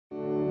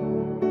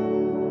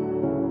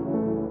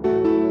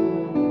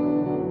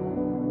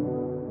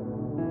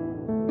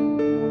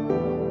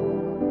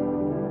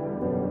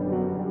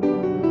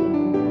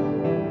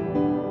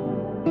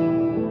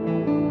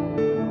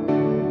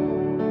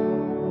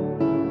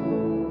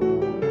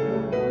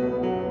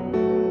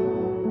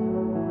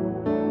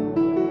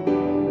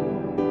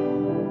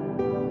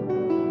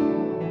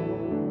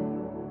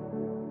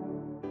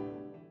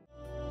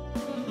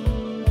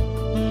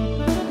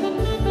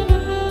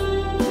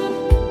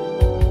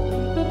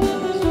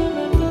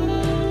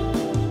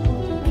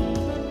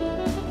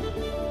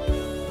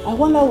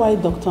wonder why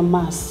Dr.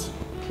 Mas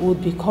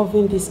would be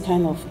covering this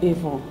kind of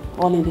evil,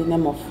 all in the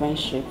name of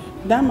friendship.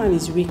 That man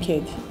is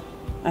wicked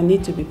and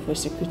need to be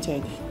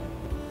prosecuted.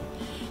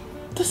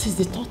 This is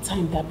the third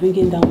time they're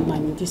bringing that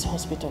woman in this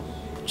hospital,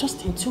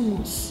 just in 2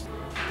 months.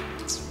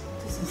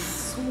 This is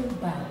so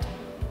bad.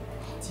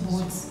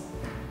 But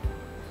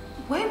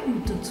why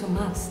would Dr.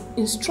 Mas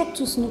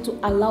instruct us not to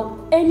allow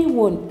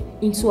anyone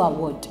into our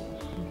ward?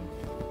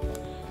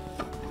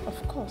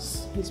 Of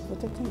course, he's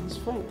protecting his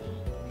friend.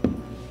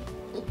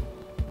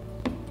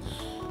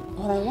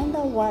 But I wonder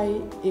why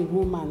a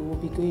woman will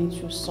be going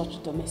through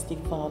such domestic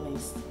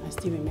violence and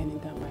still remain in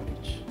that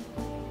marriage.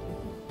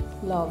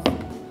 Love.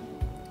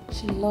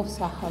 She loves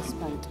her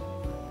husband.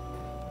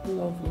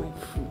 Love, my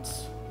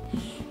fruits.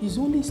 It's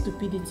only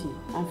stupidity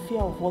and fear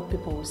of what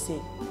people will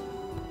say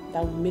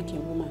that will make a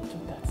woman do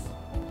that.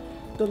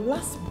 The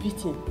last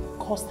beating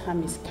caused her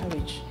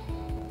miscarriage,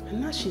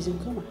 and now she's in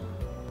coma.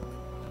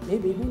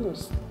 Maybe, who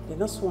knows, the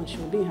next one she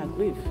will be in her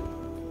grave.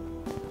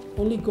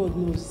 Only God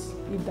knows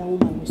if that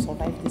woman will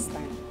survive this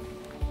time.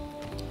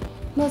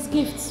 Nurse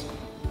Gift,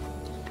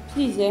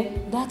 please,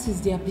 that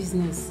is their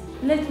business.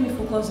 Let me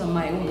focus on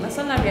my own. That's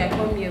not I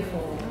come here for.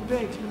 I'm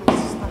very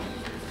curious, sister.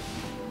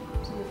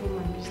 It's not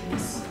my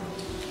business.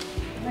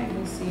 I'm not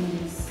even saying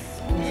this.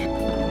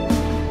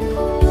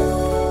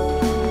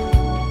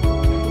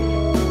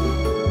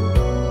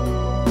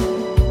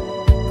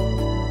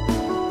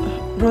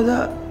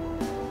 Brother,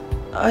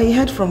 I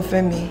heard from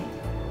Femi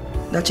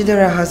that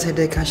Chidera has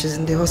headache and she's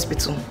in the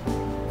hospital.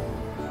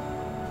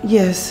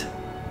 Yes.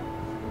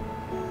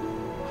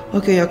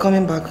 Okay, you're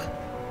coming back.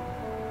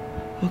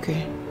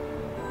 Okay.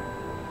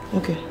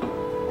 Okay.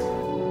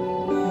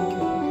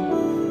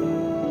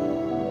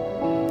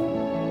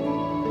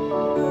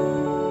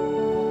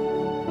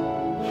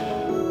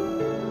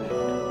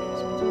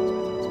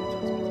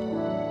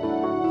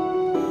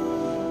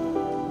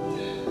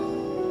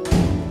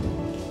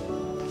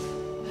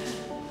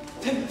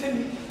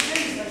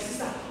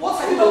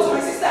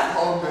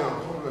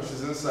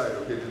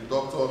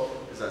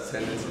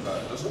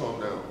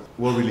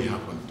 What really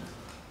happened?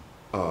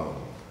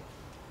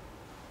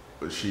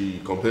 She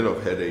complained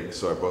of headache,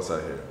 so I brought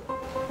her here.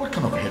 What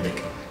kind of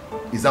headache?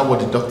 Is that what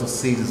the doctor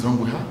says is wrong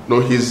with her?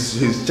 No,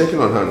 he's checking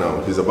on her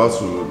now. He's about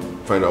to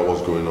find out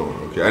what's going on.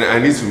 Okay, I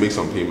need to make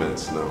some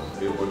payments now.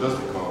 Okay, but just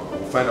be calm.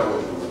 We'll find out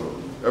what's going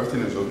on.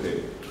 Everything is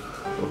okay.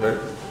 Okay?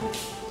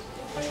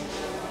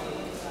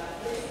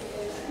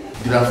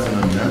 Good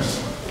afternoon,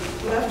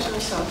 nurse. Good afternoon,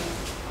 sir.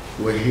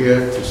 We're here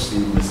to see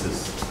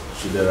Mrs.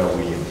 Chidera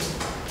Williams.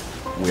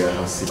 We are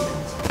her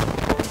siblings.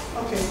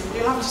 Okay,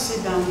 you have to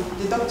sit down.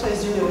 The doctor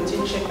is doing a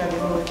routine check at the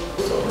ward.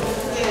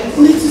 Yes.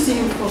 Need to see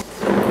him first.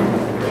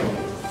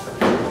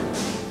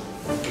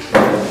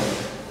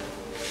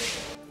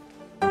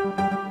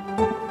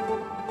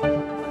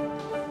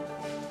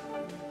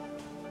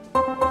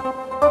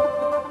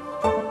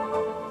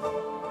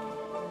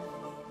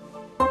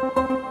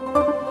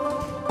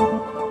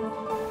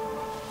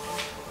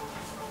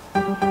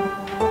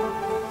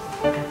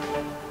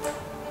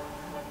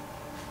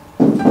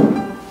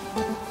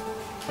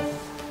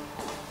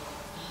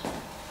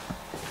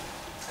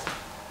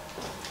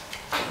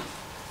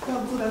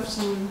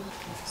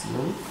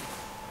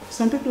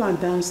 Some people are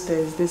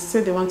downstairs. They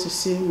say they want to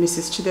see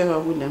Mrs.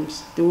 Chidera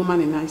Williams, the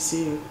woman in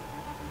ICU.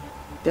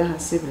 They're her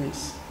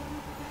siblings.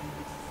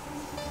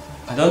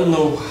 I don't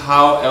know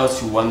how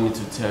else you want me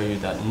to tell you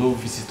that no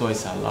visitor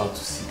is allowed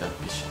to see that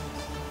patient.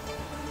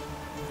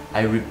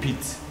 I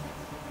repeat,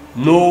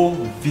 no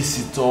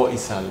visitor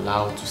is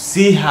allowed to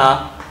see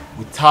her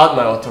without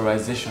my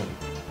authorization.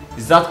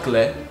 Is that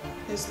clear?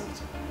 Yes,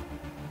 doctor.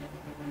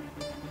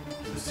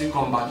 If you still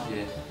come back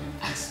here,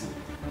 ask me.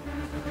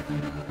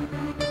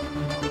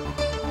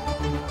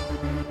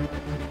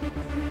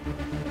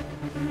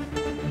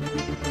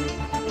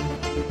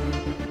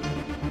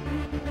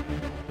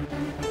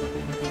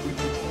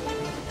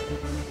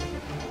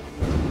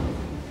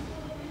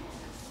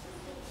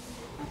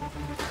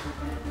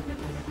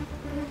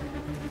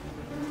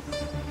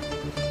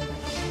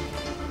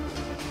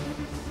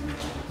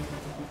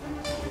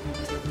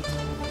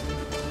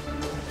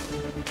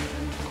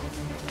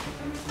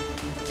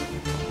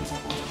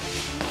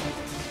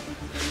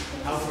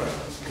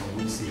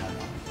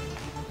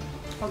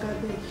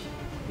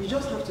 You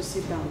just have to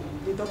sit down.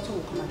 The doctor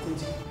will come attend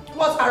you.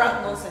 What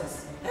arrant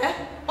nonsense? Eh?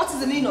 What is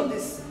the meaning of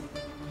this?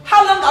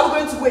 How long are we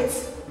going to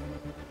wait?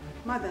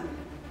 Madam,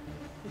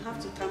 you have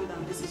to calm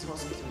down. This is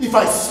hospital. If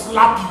I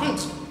slap you,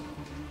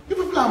 you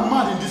people are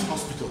mad in this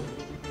hospital.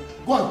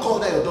 Go and call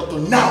that your doctor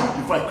now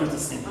before I create a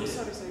scene. I'm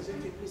sorry, sir. It's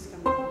okay. Please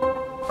calm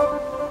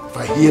down. If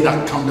I hear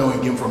that calm down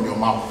again from your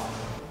mouth.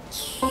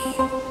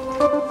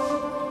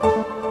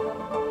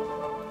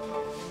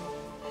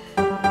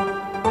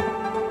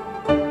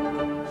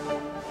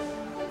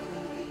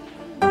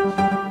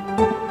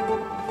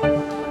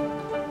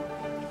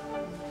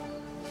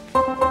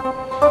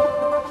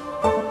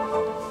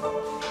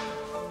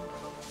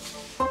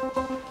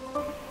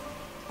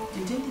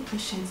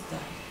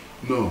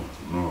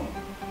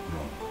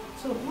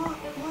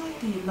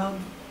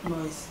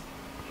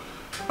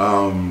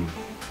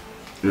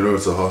 You know,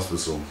 it's a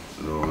hospital,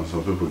 you know, and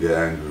some people get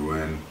angry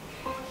when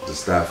the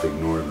staff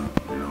ignore them,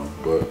 you know,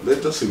 but they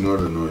just ignore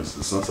the noise.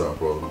 It's not our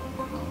problem,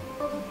 you know.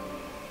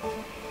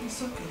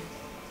 It's okay.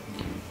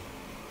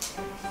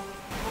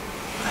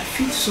 I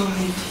feel so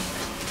heady.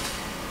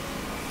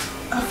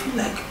 I feel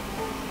like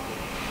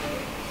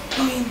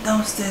going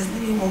downstairs,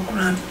 maybe walk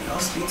around the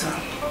hospital.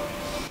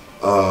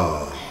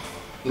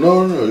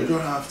 No, you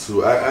don't have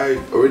to. I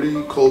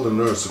already called the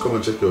nurse to come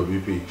and check your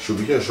BP. She'll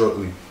be here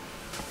shortly.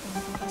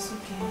 Oh, that's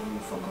okay. I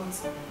forgot.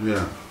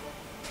 Yeah.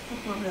 No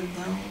problem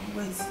now.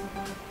 Wait.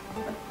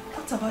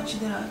 What about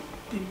Chidera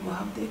people?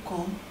 Have they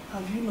come?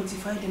 Have you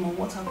notified them on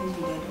what happened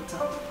to their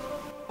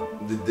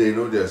daughter? They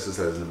know their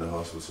sister is in the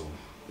hospital,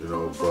 you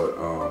know, but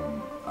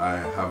I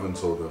haven't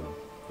told them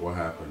what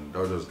happened.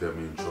 That'll just get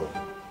me in trouble.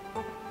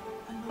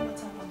 And no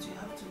matter what, you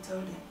have to tell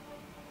them.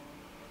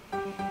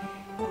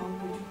 Or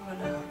would you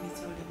rather have me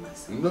tell them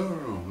myself?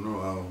 No,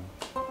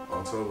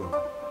 I'll tell them.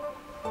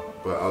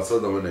 But I'll tell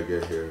them when they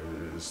get here.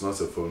 It's not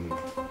a phone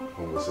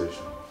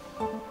conversation.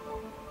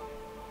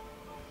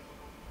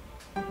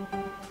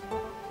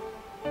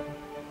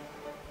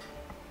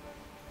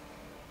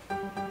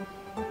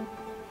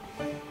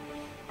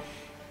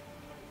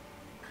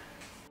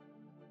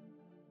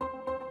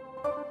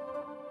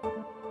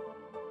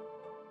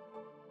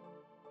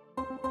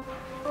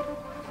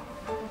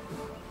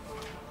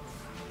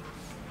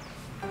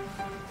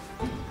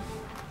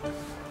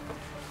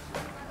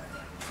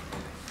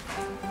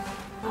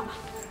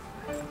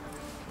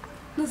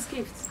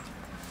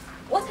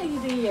 What are you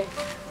doing here?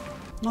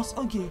 Nurse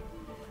Ogie,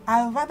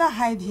 I'd rather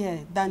hide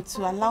here than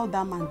to allow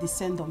that man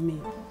descend on me.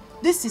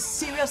 This is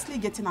seriously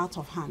getting out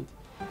of hand.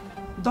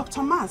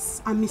 Dr.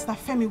 Mas and Mr.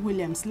 Femi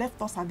Williams left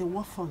us at the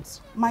war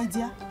front. My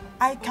dear,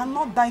 I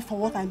cannot die for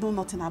what I know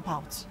nothing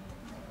about.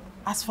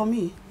 As for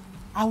me,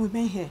 I will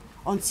remain here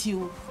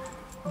until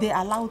they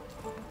allow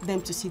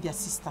them to see their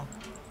sister.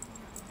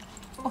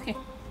 Okay.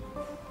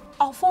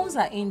 Our phones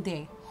are in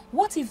there.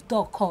 What if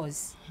Doc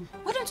calls?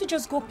 Why don't you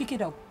just go pick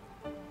it up?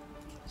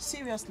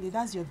 Seriously,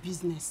 that's your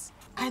business.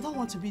 I don't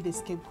want to be the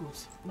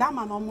scapegoat. That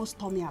man almost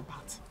tore me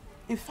apart.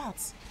 In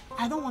fact,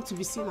 I don't want to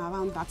be seen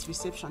around that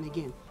reception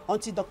again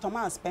until Dr.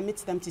 Mars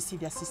permits them to see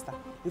their sister.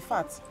 In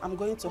fact, I'm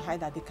going to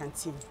hide at the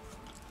canteen.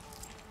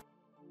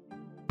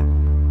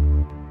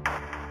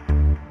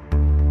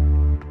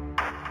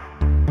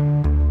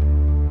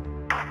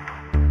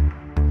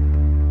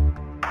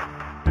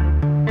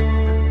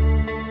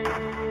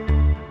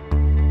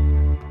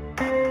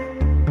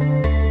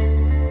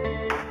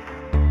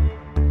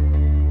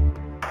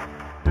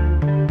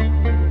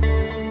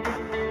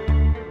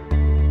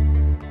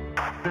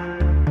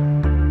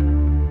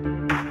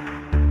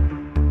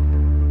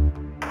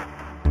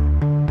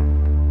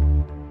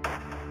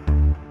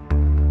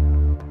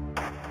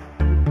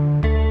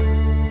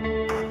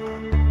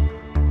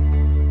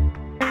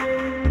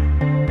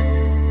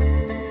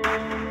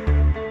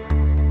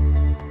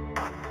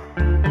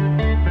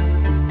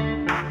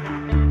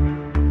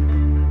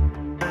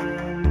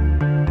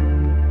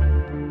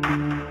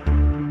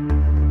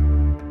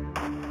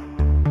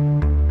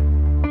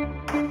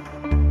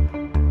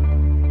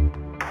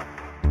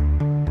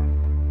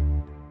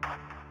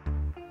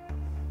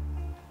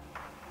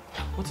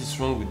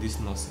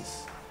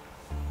 Nurses.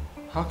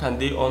 How can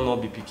they all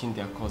not be picking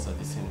their calls at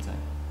the same time?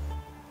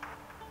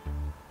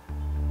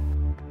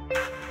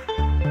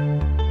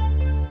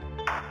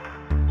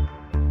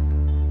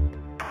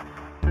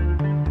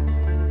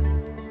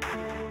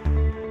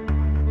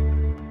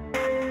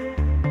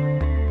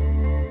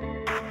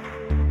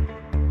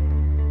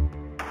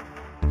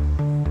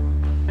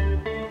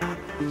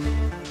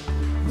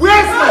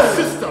 Where's my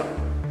sister?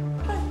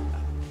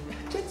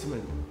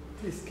 Gentlemen,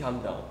 please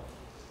calm down.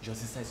 Your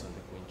sister is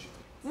undergoing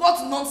treatment.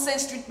 What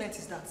nonsense treatment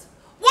is that?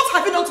 What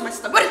have you done to my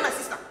sister? Where is my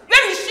sister?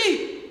 Where is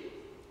she?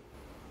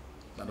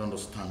 I don't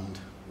understand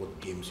what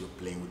games you're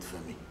playing with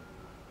Femi.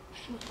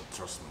 But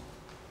trust me,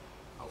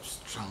 I'll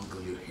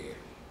strangle you here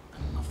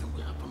and nothing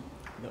will happen.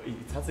 No,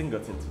 it hasn't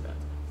gotten to that.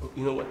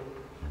 You know what?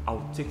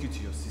 I'll take you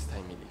to your sister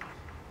immediately.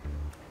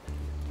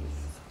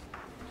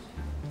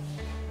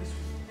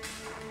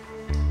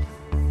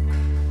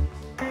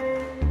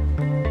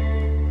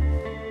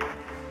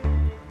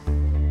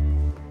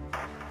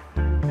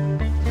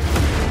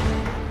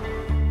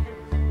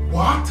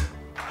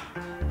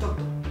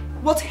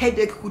 What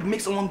headache could make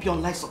someone be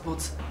on life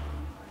support?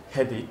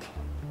 Headache?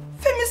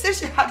 Femi said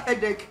she had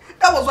headache.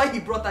 That was why he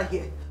brought her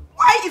here.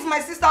 Why is my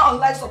sister on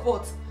life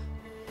support?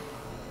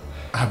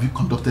 Have you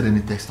conducted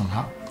any tests on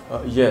her?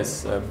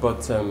 Yes,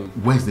 but...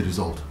 Where's the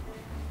result?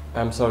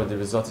 I'm sorry, the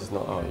result is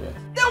not out yet.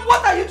 Then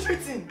what are you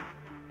treating?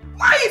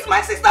 Why is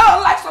my sister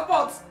on life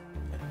support?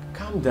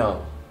 Calm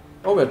down.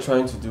 All we're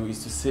trying to do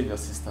is to save your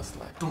sister's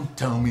life. Don't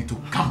tell me to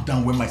calm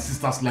down when my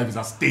sister's life is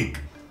at stake.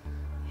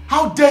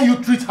 How dare you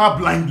treat her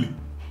blindly?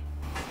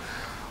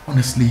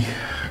 Honestly,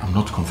 I'm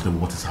not comfortable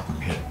with what is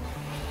happening here.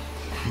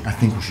 I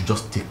think we should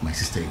just take my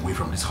sister away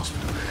from this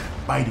hospital.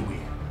 By the way,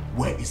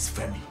 where is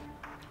Femi?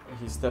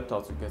 He stepped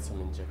out to get some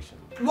injection.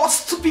 What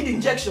stupid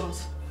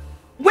injections?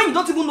 When you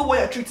don't even know what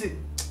you're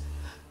treating.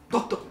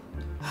 Doctor,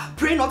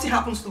 pray nothing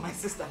happens to my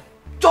sister.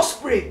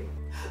 Just pray.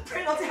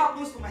 Pray nothing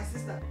happens to my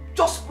sister.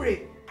 Just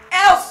pray.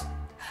 Else,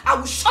 I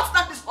will shut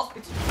down this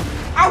hospital.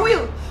 I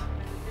will.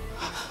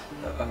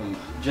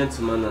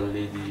 Gentleman and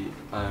lady,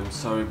 I'm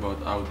sorry,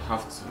 but I would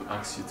have to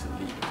ask you to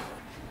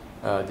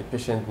leave. The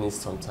patient needs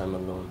some time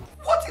alone.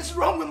 What is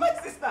wrong with my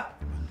sister?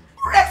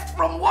 Rest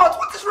from what?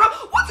 What is wrong?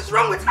 What is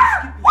wrong with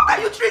her? What are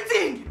you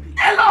treating?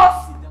 Tell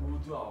us.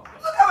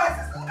 Look at my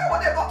sister. Look at what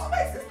they got to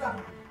my sister.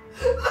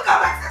 Look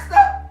at my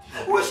sister.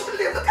 We should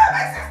leave. Look at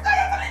my sister.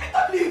 You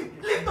don't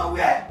leave. Leave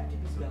nowhere.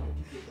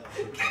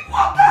 Keep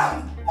walk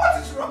down.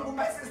 What is wrong with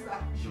my sister?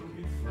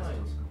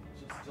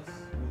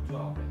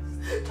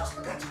 Just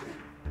look at me.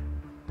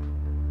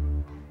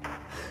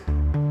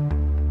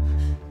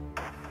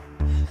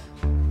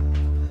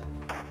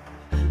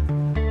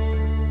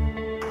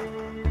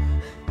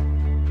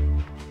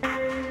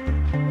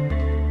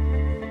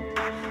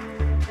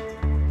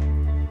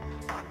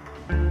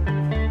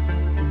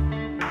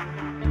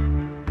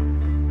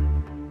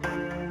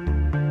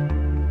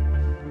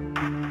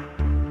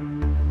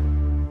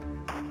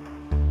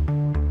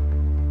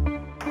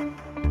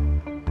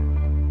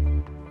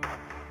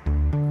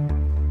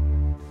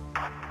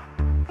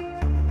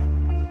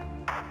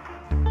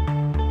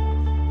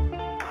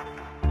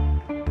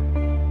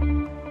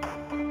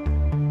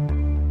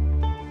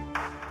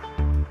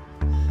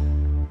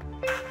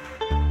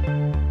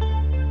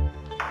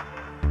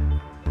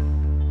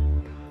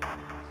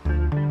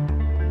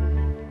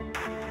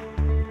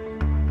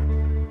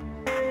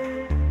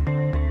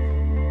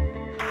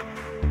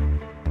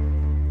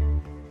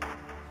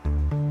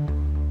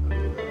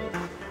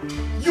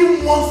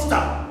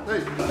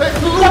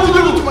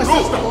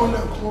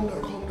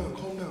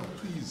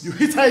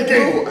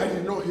 Again. No, I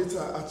did not hit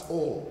her at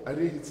all. I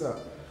didn't hit her.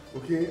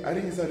 Okay? I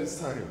didn't hit her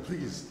this time.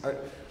 Please.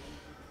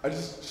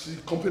 She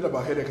complained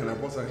about headache and I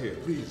brought her here.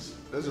 Please.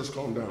 Let's just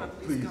calm down.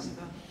 Please. Calm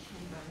down.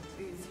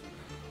 Please.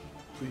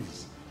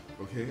 Please.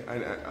 Okay?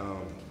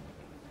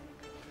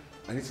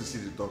 I need to see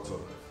the doctor.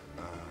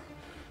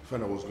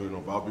 Find out what's going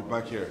on. But I'll be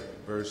back here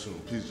very soon.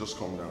 Please just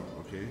calm down.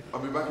 Okay? I'll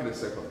be back in a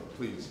second.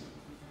 Please.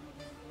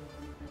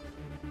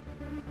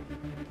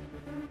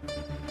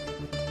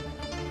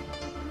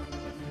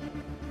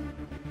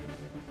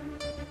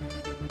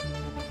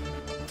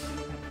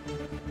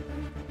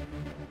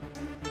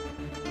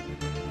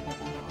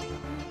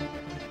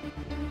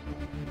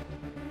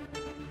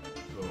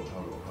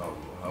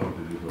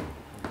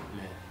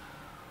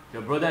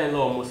 Your brother-in-law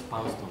almost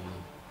pounced on me,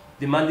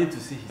 demanding to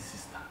see his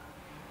sister.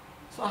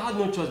 So I had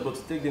no choice but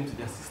to take them to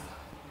their sister.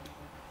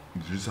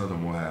 Did you tell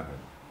them what happened?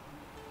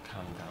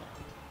 Calm down.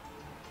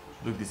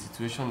 Look, the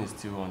situation is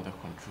still under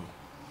control.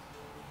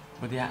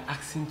 But they are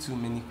asking too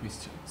many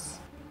questions.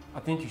 I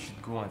think you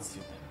should go and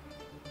see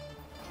them.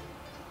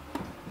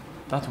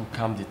 That will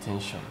calm the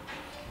tension.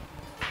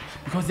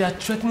 Because they are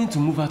threatening to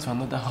move her to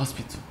another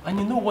hospital. And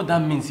you know what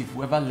that means if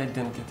we ever let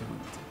them get away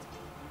with it.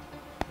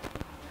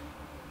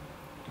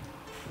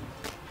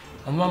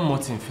 And one more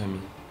thing, Femi.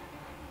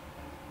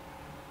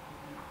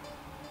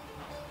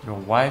 Your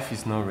wife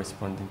is not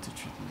responding to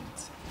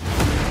treatment.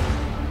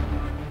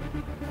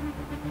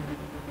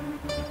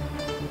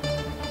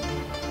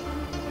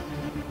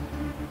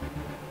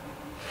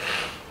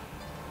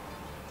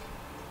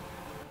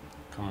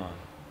 Come on.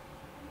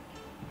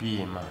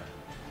 Be a man.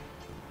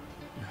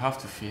 You have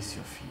to face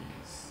your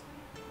fears.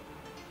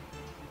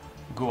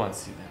 Go and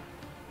see them.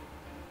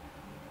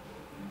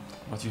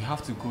 But you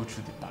have to go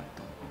through the back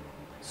door.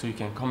 So you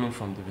can come in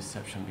from the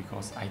reception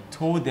because I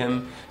told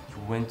them you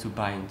went to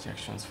buy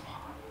injections for her.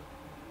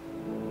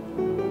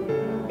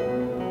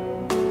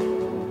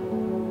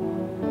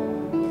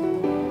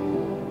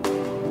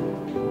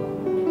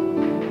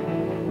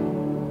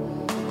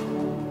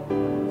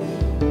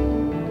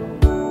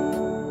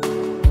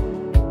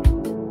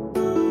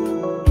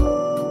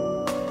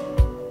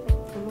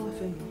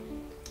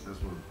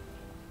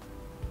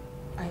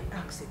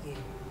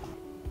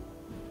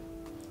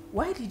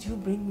 Why did you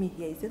bring me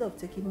here instead of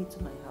taking me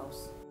to my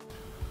house?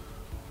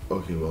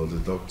 Okay, well, the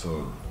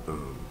doctor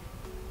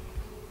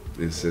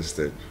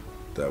insisted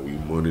that we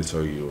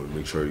monitor you and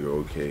make sure you're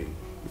okay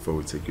before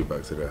we take you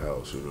back to the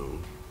house, you know.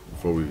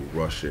 Before we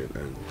rush it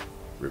and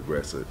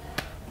regress it.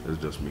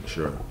 Let's just make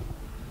sure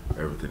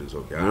everything is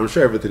okay. And I'm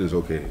sure everything is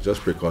okay.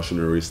 Just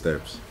precautionary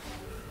steps.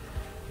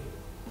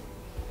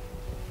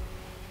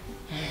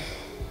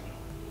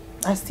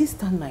 I still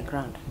stand my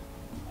ground.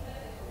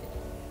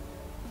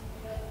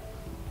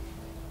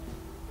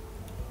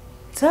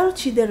 Tell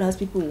Chidera's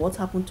people what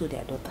happened to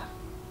their daughter.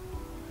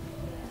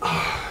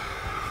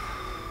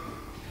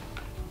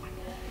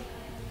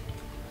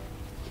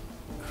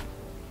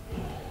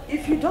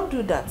 If you don't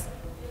do that,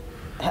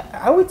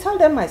 I will tell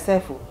them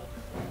myself.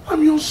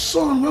 I'm your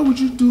son. Why would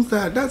you do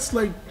that? That's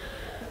like,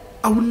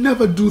 I would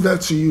never do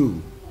that to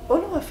you.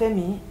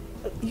 Oluwafemi,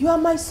 you are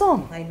my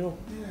son. I know.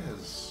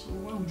 Yes.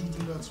 Why would you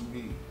do that to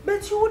me?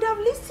 But you would have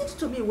listened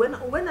to me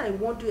when I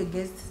warned you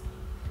against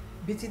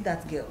beating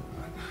that girl.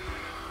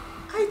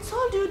 I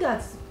told you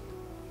that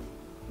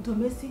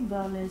domestic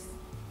violence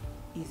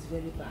is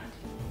very bad.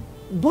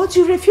 But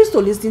you refuse to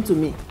listen to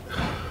me.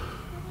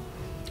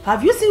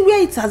 Have you seen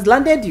where it has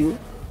landed you?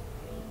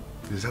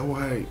 Is that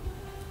why?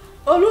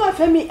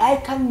 Oluwafemi, I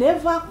can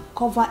never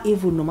cover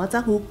evil no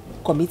matter who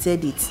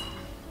committed it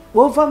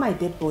over my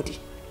dead body.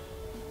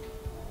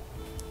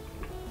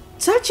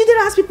 Tell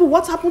Chidera's people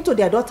what happened to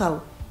their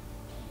daughter.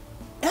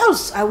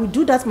 Else, I will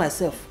do that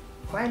myself.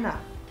 Fine now.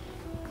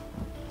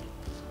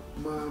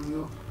 Mom,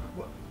 you...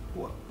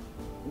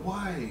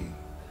 Why?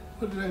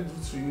 What did I do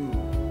to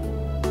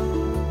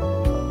you?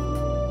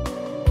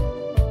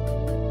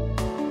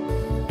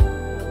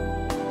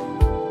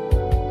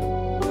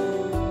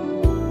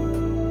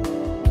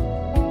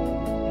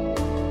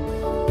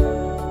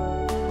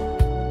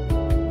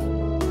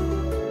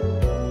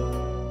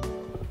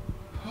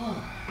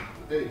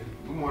 Hey,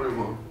 good morning,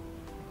 Mom.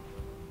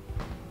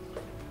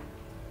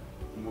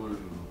 Good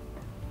morning, Mom.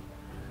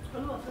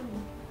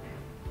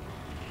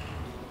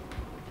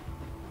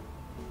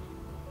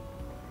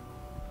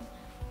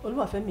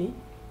 Oluwafemi,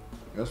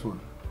 Yes, Mom.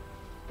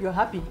 you're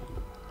happy.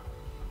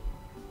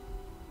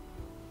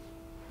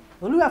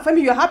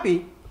 Oluwafemi, you're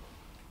happy.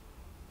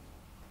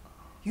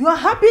 You are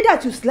happy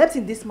that you slept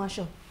in this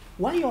mansion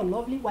while your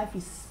lovely wife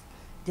is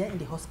there in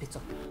the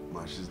hospital.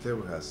 Ma, she's there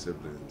with her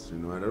siblings. You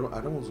know, I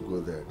don't want to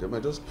go there. They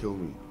might just kill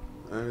me.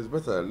 And it's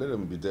better let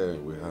them be there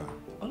with her.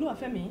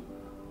 Oluwafemi,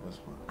 Yes,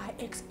 Mom. I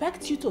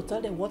expect you to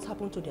tell them what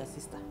happened to their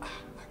sister. I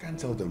can't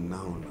tell them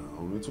now.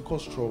 It will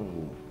cause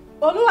trouble.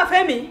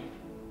 Oluwafemi,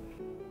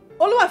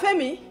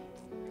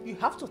 you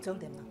have to tell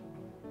them now.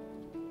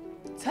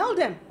 Tell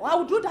them, or I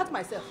will do that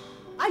myself.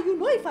 And you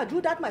know if I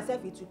do that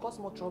myself, it will cause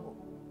more trouble.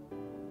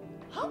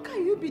 How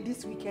can you be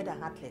this wicked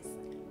and heartless?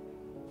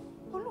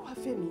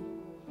 Oluwafemi,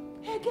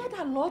 a girl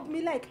that loved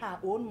me like her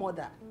own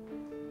mother.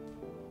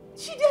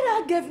 She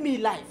gave me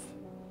life.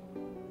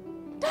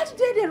 That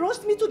day they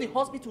rushed me to the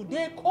hospital.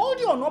 They called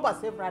your number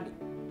severally.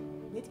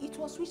 But it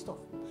was switched off.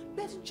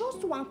 But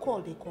just one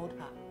call they called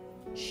her.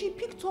 She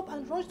picked up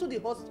and rushed to the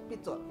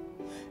hospital.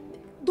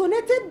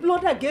 Donated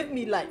blood that gave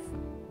me life.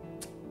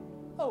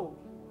 Oh,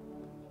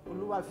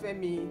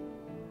 Oluwafemi.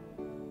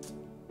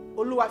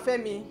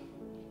 Oluwafemi.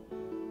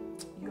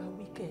 You are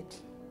wicked.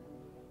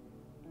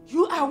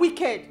 You are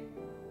wicked.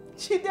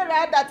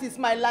 Chidera, that is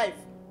my life.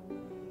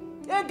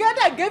 A girl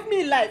that gave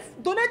me life,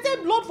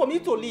 donated blood for me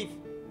to live,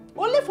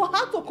 only for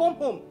her to come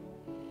home,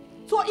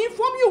 to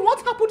inform you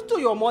what happened to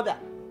your mother,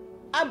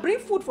 and bring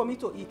food for me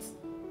to eat.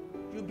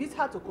 You beat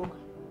her to come.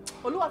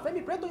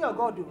 Oluwafemi, pray to your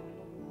God.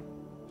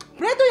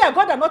 Pray to your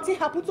God that nothing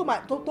happened to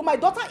my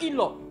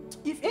daughter-in-law.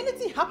 If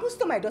anything happens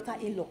to my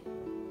daughter-in-law,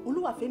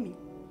 Oluwafemi,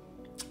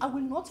 I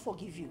will not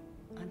forgive you,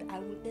 and I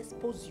will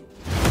expose you.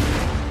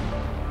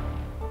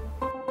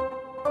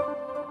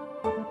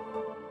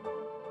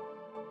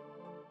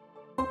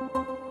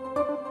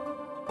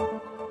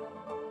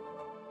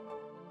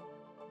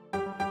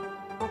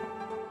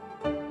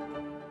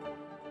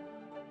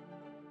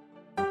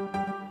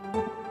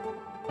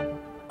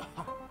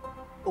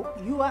 Oh,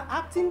 you are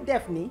acting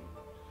deafly?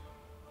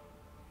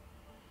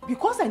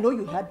 Because I know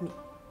you heard me.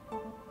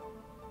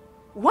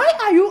 Why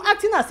are you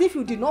acting as if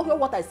you did not hear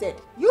what I said?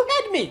 You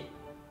heard me.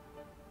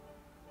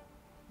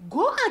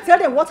 Go and tell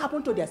them what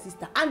happened to their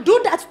sister, and do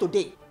that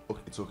today.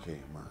 Okay, it's okay,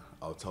 Ma.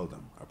 I'll tell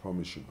them. I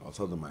promise you. I'll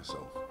tell them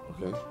myself.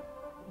 Okay?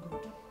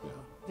 Good. Yeah.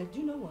 But do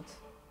you know what?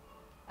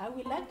 I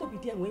would like to be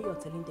there when you're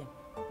telling them.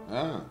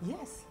 Ah.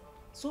 Yes.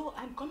 So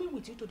I'm coming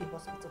with you to the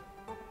hospital.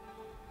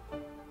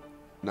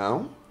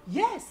 Now?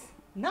 Yes.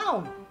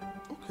 Now.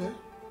 Okay.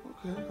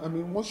 Okay. I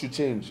mean, once you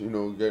change,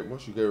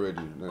 once you get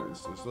ready,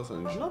 it's not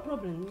an issue. No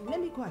problem.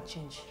 Let me go and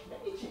change.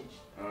 Let me change.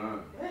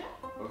 Okay.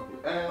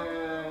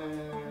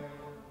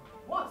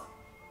 What?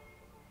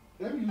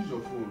 Let me use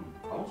your phone.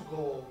 I want to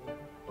call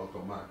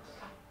Dr. Max.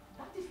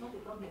 That is not a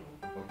problem.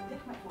 Okay.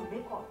 Take my phone.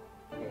 Make call.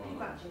 Let me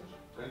go and change.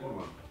 Thank you,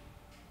 man.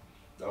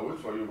 I'll wait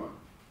for you,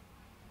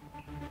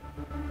 man.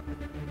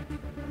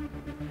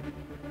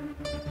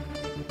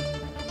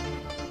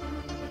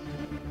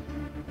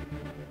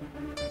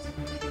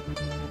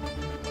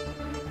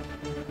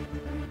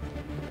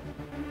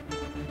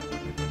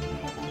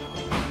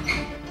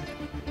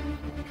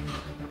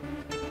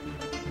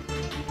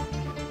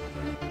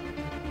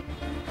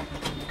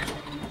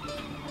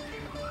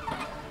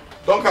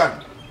 Duncan!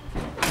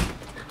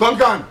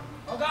 Duncan!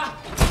 Oga!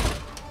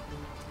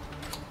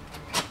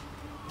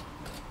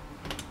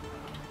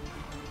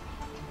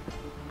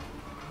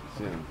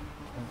 See,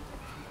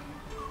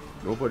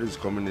 nobody's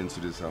coming into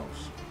this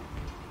house.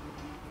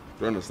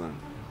 Do you understand?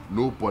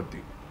 Nobody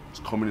is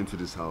coming into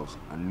this house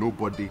and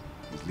nobody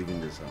is leaving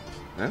this house.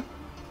 Eh?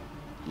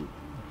 Good.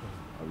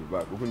 I'll be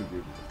back. Open the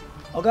gate.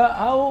 Oga,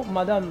 how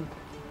madam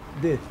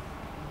did?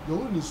 Your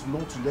own is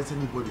not to let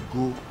anybody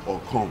go or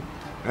come.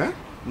 Eh?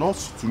 Not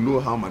to know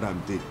how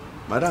madam did.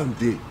 Madam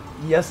did.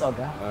 Yes,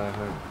 Oga.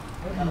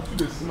 To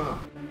the smart.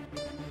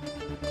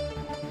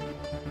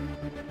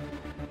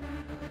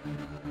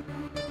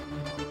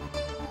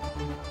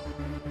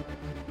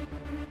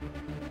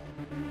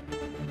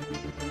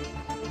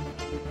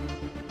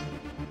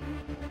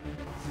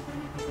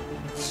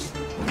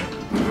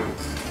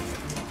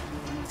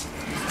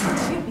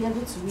 be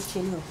able to reach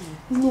any of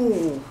them?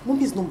 No,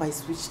 Mommy's number is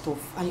switched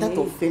off, and that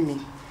of Femi.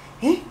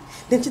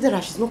 Then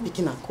Chidera, she's not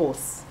picking her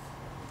calls.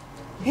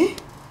 I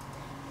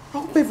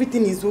hope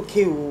everything is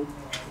okay, oh.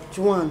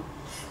 Joanne,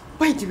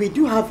 by the way,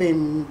 do you have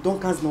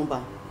Duncan's number?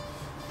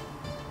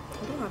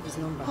 I don't have his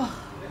number.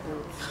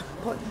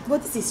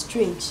 But this is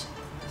strange.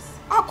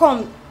 How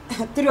come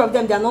 3 of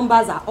them, their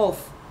numbers are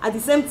off at the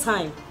same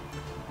time?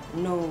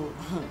 No,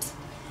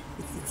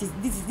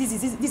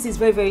 this is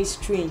very, very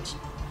strange.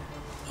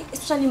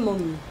 Especially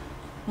Mommy.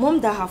 Mom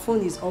that her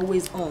phone is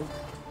always on.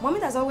 Mommy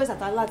that's always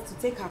at alert to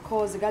take her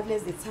calls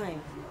regardless the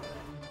time.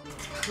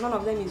 None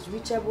of them is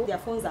reachable. Their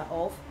phones are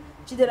off.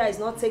 Chidera is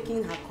not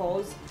taking her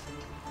calls.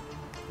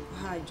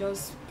 I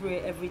just pray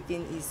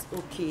everything is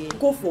okay.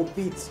 God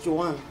forbid,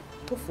 Joanne.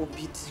 God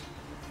forbid.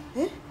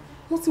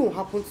 Nothing will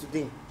happen to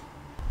them.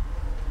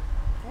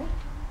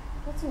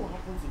 Nothing will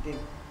happen to them.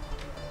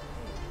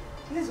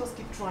 Let's just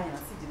keep trying and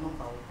see the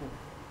number will go.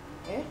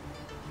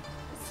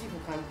 Let's see if we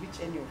can reach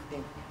any of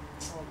them.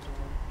 Just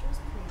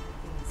pray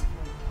everything is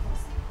fine.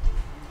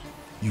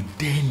 You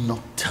dare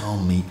not tell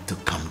me to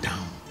calm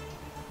down.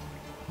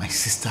 My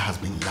sister has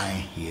been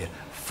lying here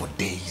for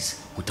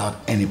days without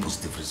any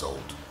positive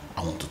result.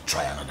 I want to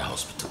try another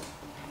hospital.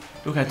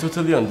 Look, I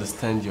totally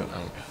understand your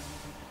anger.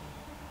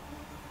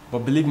 But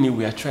believe me,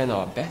 we are trying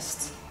our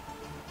best.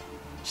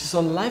 She's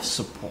on life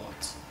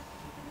support.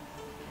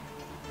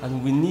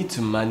 And we need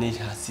to manage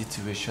her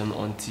situation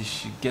until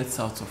she gets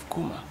out of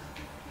coma.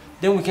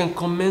 Then we can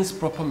commence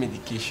proper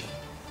medication.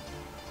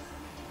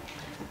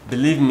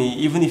 Believe me,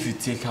 even if you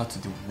take her to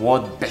the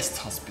world's best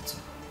hospital,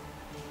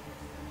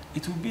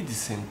 it will be the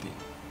same thing.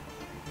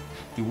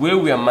 The way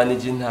we are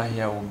managing her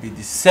here will be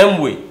the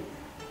same way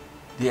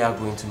they are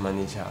going to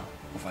manage her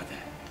over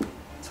there.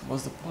 So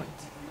what's the point?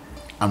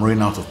 I'm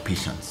running out of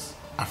patience.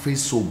 I feel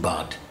so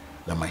bad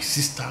that my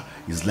sister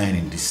is lying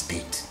in this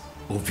state.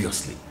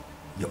 Obviously,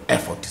 your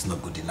effort is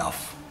not good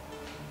enough.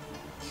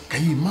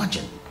 Can you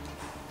imagine?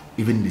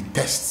 Even the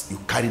tests you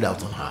carried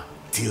out on her,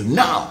 till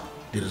now,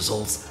 the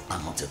results are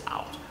not yet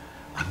out.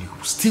 And you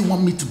still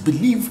want me to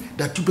believe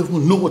that you people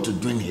know what you're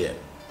doing here.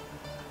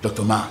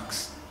 Dr.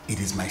 Marks, it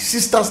is my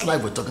sister's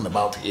life we're talking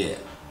about here.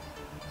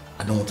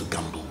 I don't want to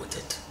gamble with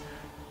it.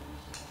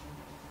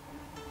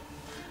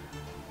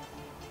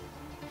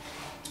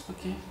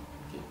 Okay,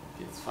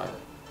 it's fine.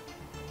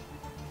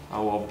 I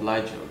will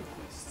oblige your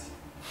request.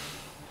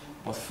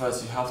 But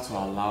first, you have to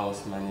allow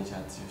us to manage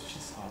her till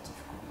she's out of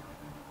coma.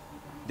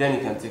 Then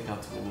you can take her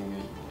to anywhere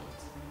you want.